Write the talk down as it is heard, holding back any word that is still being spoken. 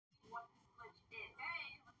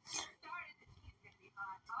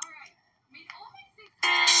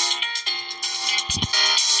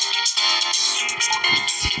I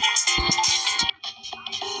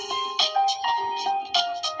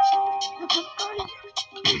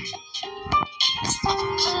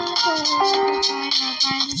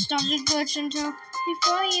started watch until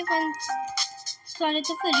before I even started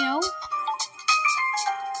the video.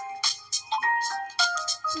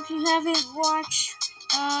 If you haven't watched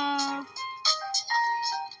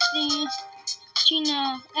the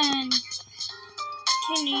Gina and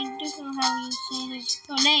Kenny, this is how you say his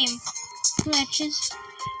name, glitches,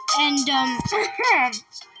 and yeah.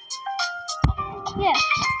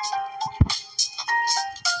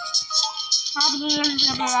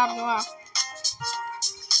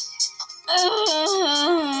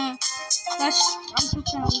 Gosh, I'm so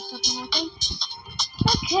sorry.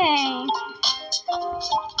 Okay.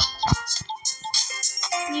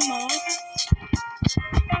 Nemo.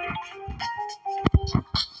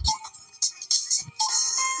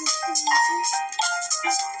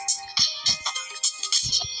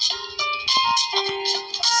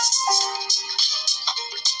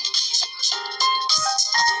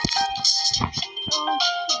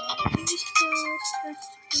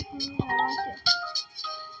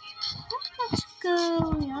 Let's go.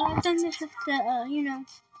 I've done this with the, you know.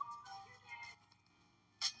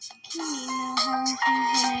 Can you know how to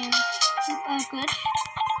say the name? Good.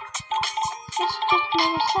 Let's just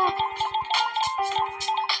never stop.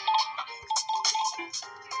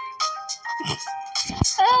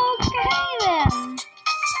 Okay then.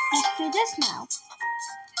 Let's do this now.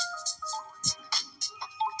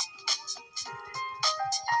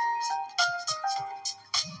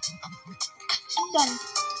 Done.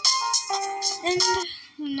 And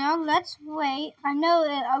now let's wait. I know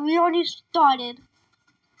we already started.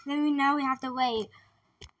 Now we have to wait.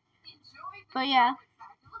 But yeah.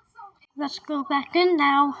 Let's go back in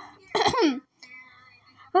now.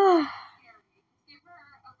 What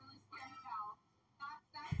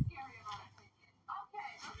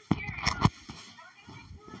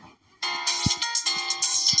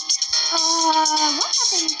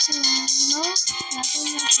happened to Nemo? Nothing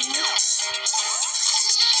happened.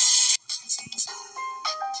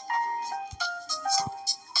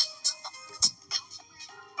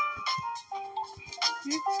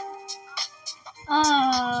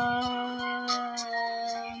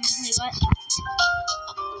 Wait, what?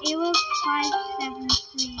 It was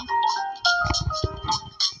 573.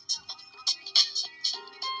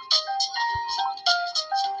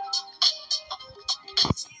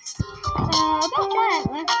 About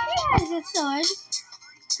that, he has a sword.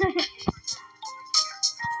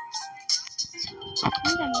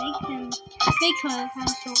 I'm gonna make her have a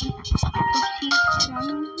sword. If she's strong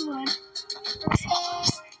as wood.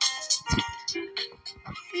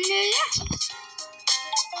 Yeah.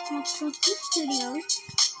 Let's go to studios.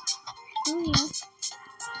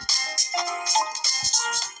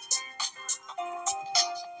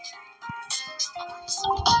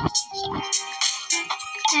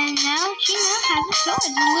 And now she now has a sword, a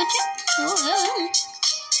legit sword.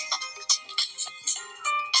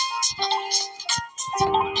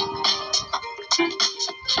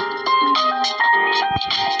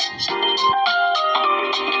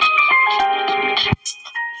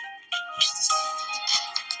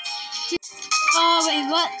 Oh wait,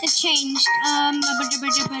 what? It changed.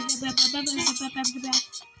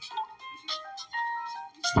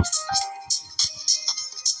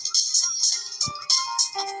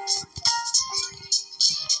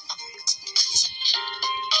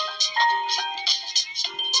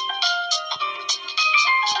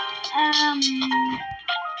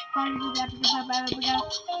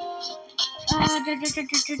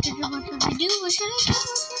 What should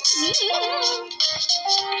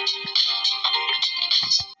I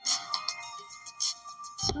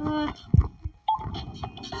do?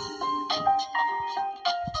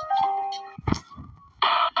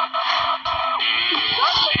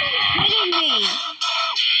 Kidding me?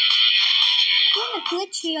 What a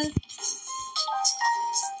glitch here.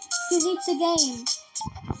 Delete the game.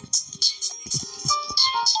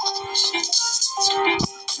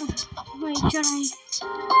 Wait, should I?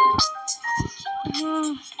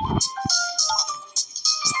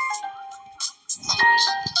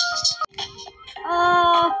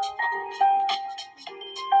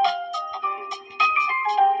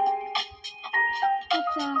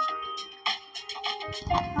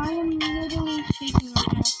 I am literally shaking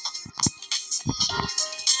right now.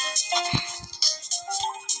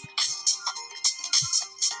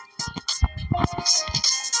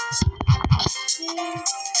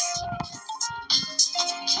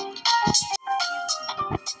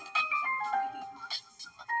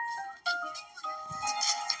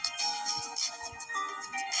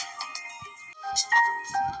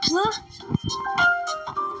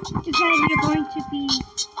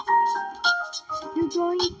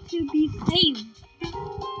 be saved.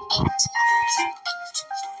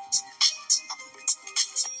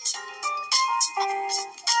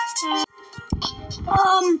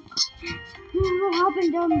 What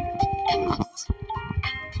happened?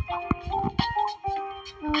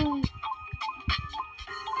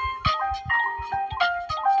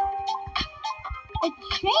 It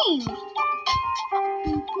changed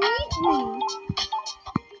completely.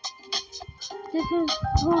 This is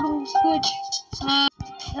total glitch.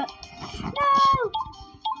 No!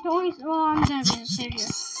 Don't waste. Well, I'm gonna be a savior.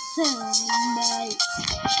 Somebody.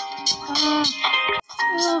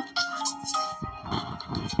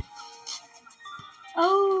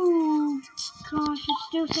 Oh gosh, it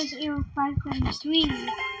still says error 573.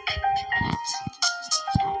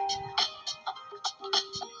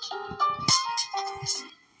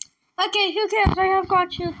 Okay, who cares? I have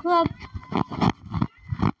got you, club.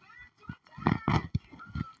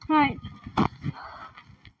 Alright.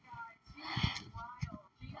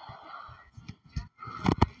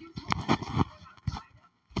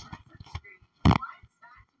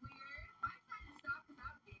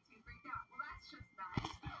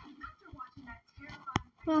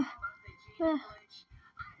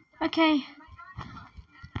 Okay.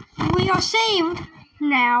 We are saved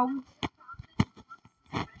now.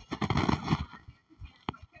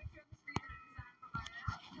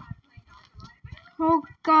 Oh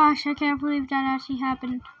gosh, I can't believe that actually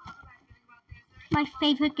happened. My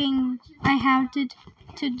favorite game I have to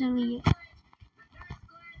delete.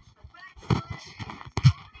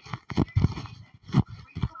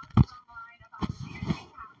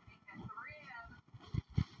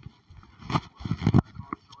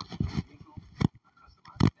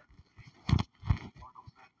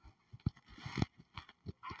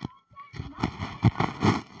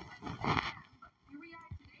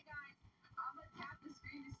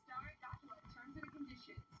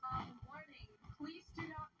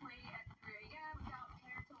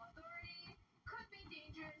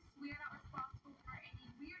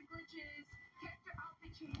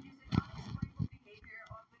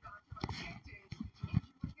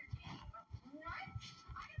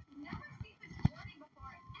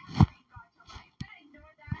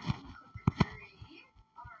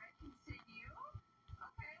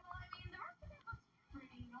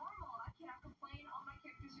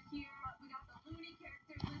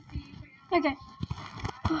 Okay.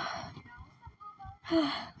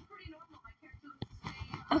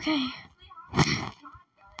 Okay.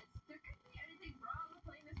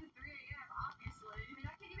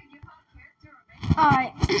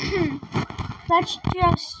 Alright. Let's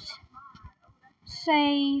just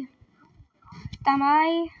say that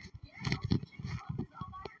my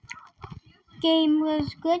game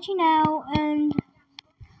was glitching out and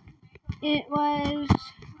it was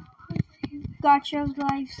Gotcha's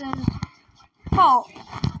life's fault.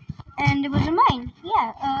 And it wasn't mine.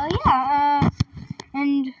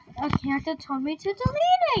 And a character told me to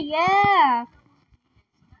delete it. Yeah.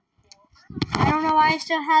 I don't know why I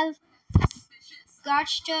still have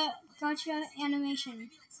Gotcha animation.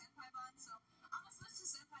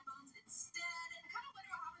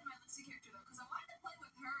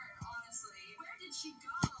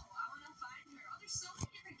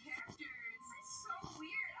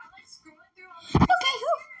 Okay,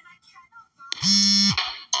 who?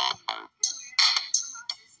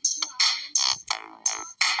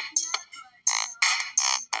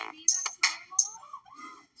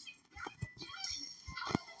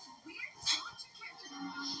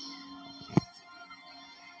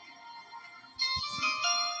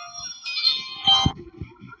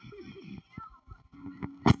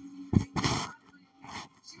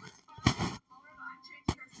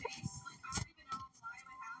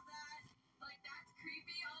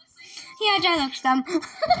 Yeah, that looks dumb.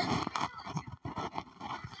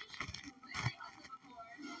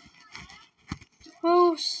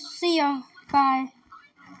 We'll see ya. Bye.